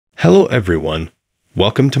Hello everyone,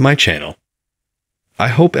 welcome to my channel. I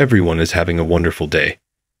hope everyone is having a wonderful day.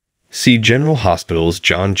 See General Hospital's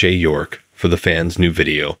John J. York for the fans' new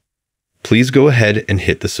video. Please go ahead and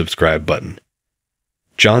hit the subscribe button.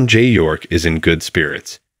 John J. York is in good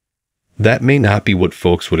spirits. That may not be what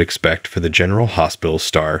folks would expect for the General Hospital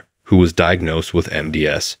star who was diagnosed with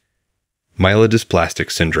MDS,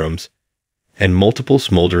 myelodysplastic syndromes, and multiple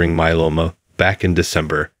smoldering myeloma back in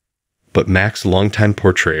December. But Mac's longtime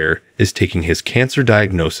portrayer is taking his cancer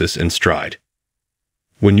diagnosis in stride.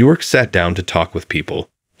 When York sat down to talk with people,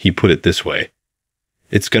 he put it this way: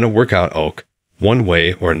 "It's gonna work out, Oak, one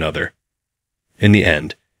way or another. In the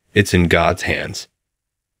end, it's in God's hands.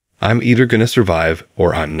 I'm either gonna survive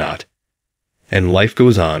or I'm not. And life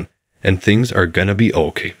goes on, and things are gonna be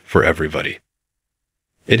okay for everybody."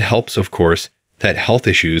 It helps, of course, that health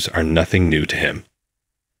issues are nothing new to him.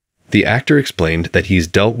 The actor explained that he's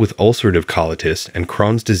dealt with ulcerative colitis and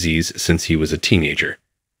Crohn's disease since he was a teenager.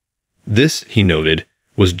 This, he noted,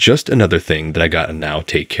 was just another thing that I gotta now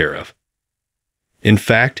take care of. In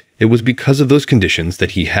fact, it was because of those conditions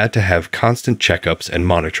that he had to have constant checkups and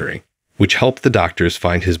monitoring, which helped the doctors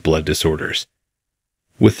find his blood disorders.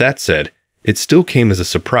 With that said, it still came as a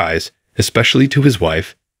surprise, especially to his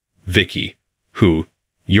wife, Vicky, who,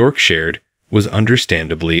 York shared, was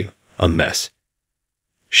understandably a mess.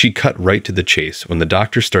 She cut right to the chase when the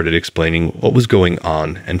doctor started explaining what was going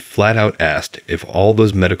on and flat out asked if all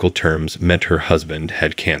those medical terms meant her husband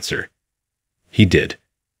had cancer. He did.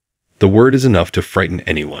 The word is enough to frighten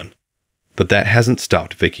anyone. But that hasn't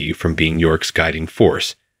stopped Vicky from being York's guiding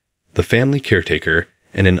force, the family caretaker,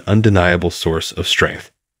 and an undeniable source of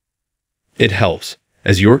strength. It helps,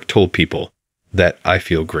 as York told people, that I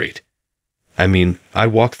feel great. I mean, I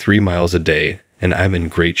walk 3 miles a day and I'm in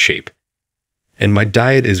great shape. And my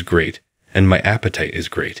diet is great, and my appetite is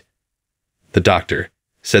great. The doctor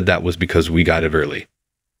said that was because we got it early.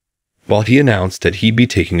 While he announced that he'd be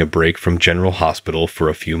taking a break from General Hospital for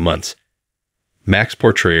a few months, Mac's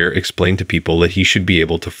portrayer explained to people that he should be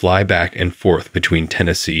able to fly back and forth between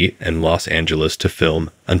Tennessee and Los Angeles to film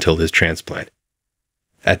until his transplant.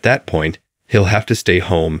 At that point, he'll have to stay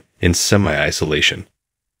home in semi-isolation.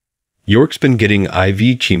 York's been getting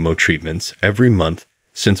IV chemo treatments every month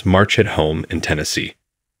since March at home in Tennessee.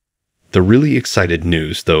 The really excited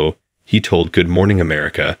news, though, he told Good Morning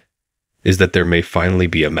America, is that there may finally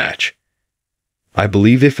be a match. "I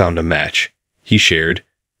believe they found a match," he shared,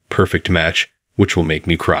 "perfect match, which will make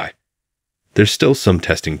me cry. There's still some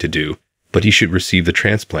testing to do, but he should receive the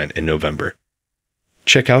transplant in November."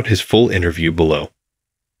 Check out his full interview below.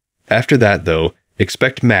 After that, though,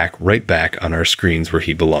 expect Mac right back on our screens where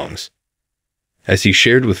he belongs. As he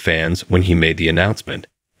shared with fans when he made the announcement,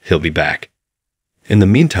 he'll be back. In the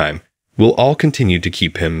meantime, we'll all continue to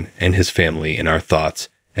keep him and his family in our thoughts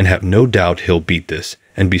and have no doubt he'll beat this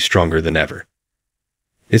and be stronger than ever.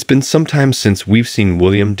 It's been some time since we've seen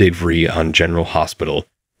William DeVry on General Hospital,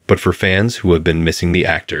 but for fans who have been missing the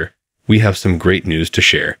actor, we have some great news to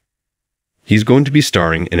share. He's going to be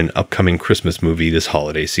starring in an upcoming Christmas movie this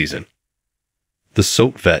holiday season. The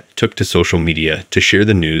SOAT vet took to social media to share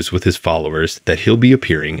the news with his followers that he'll be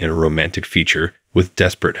appearing in a romantic feature with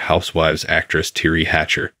Desperate Housewives actress Teri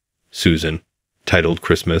Hatcher, Susan, titled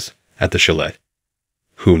Christmas at the Chalet.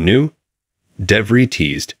 Who knew? DeVry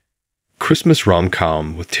teased, "Christmas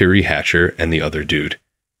rom-com with Teri Hatcher and the other dude.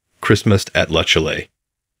 Christmas at La Chalet.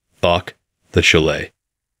 Fuck the Chalet."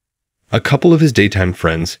 A couple of his daytime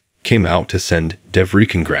friends came out to send DeVry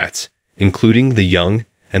congrats, including the young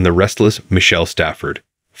and the restless Michelle Stafford,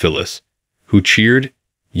 Phyllis, who cheered,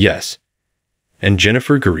 yes, and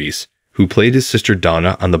Jennifer Gareis, who played his sister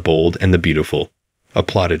Donna on The Bold and the Beautiful,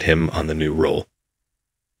 applauded him on the new role.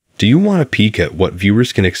 Do you want a peek at what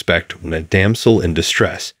viewers can expect when a damsel in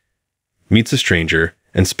distress meets a stranger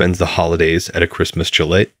and spends the holidays at a Christmas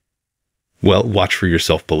chalet? Well, watch for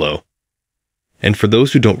yourself below. And for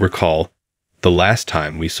those who don't recall, the last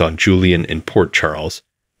time we saw Julian in Port Charles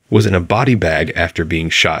was in a body bag after being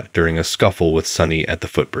shot during a scuffle with Sonny at the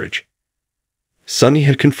footbridge. Sonny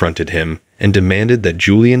had confronted him and demanded that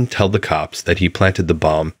Julian tell the cops that he planted the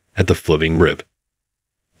bomb at the Flibbing Rib.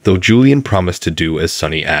 Though Julian promised to do as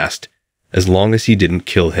Sonny asked, as long as he didn't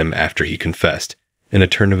kill him after he confessed, in a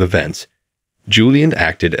turn of events, Julian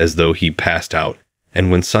acted as though he passed out,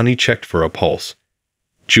 and when Sonny checked for a pulse,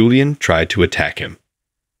 Julian tried to attack him.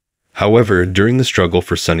 However, during the struggle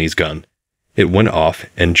for Sonny's gun, it went off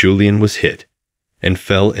and Julian was hit and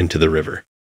fell into the river.